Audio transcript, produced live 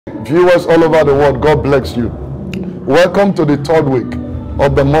Viewers all over the world, God bless you. Welcome to the third week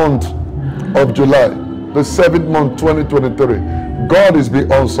of the month of July, the 7th month 2023. God is be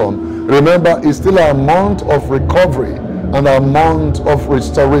awesome. Remember, it's still a month of recovery and a month of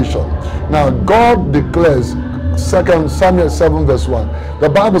restoration. Now, God declares 2 Samuel 7 verse 1. The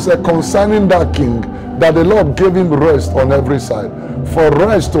Bible said concerning that king, that the Lord gave him rest on every side. For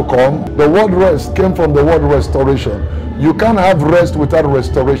rest to come, the word rest came from the word restoration. You can't have rest without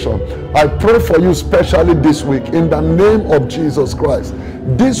restoration. I pray for you specially this week in the name of Jesus Christ.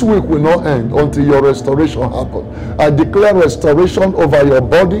 This week will not end until your restoration happens. I declare restoration over your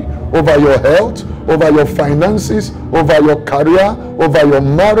body, over your health, over your finances, over your career, over your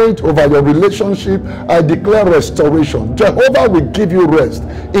marriage, over your relationship. I declare restoration. Jehovah will give you rest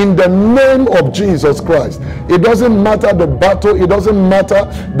in the name of Jesus Christ. It doesn't matter the battle, it doesn't matter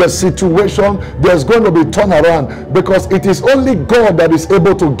the situation, there's going to be turnaround, because it is only God that is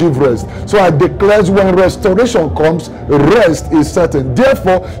able to give rest. So I declare when restoration comes, rest is certain.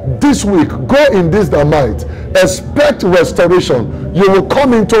 Therefore, this week, go in this the might. Expect restoration. You will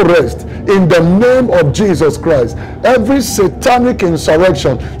come into rest in the name of Jesus Christ. Every satanic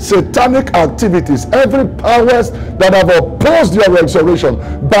insurrection, satanic activities, every powers that have opposed your restoration,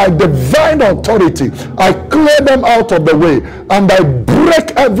 by divine authority, I clear them out of the way, and I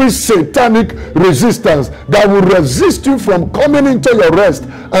break every satanic resistance that will resist you from coming into your rest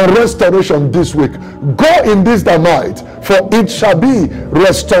and restoration this week. Go in this the might, for it shall be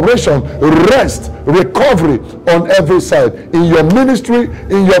restoration, rest, recovery on every side. In your ministry,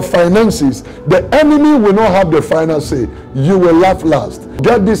 in your finances, the enemy will not have the final say. You will laugh last.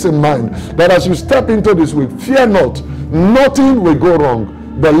 Get this in mind, that as you step into this week, fear not, nothing will go wrong.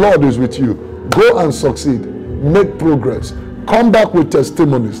 The Lord is with you. Go and succeed. Make progress. Come back with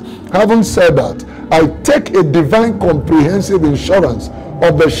testimonies. Having said that, I take a divine comprehensive insurance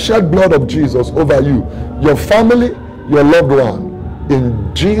of the shed blood of Jesus over you, your family, your loved one,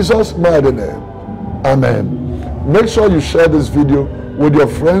 in Jesus' mighty name. Amen. Make sure you share this video with your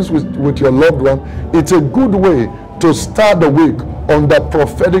friends, with your loved one. It's a good way to start the week on the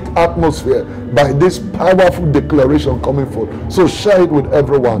prophetic atmosphere by this powerful declaration coming forth. So share it with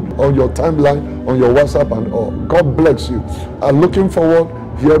everyone on your timeline, on your WhatsApp and all. God bless you. I'm looking forward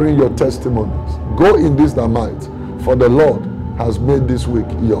hearing your testimonies. Go in this the might, for the Lord has made this week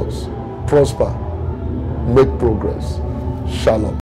yours. Prosper, make progress. Shalom.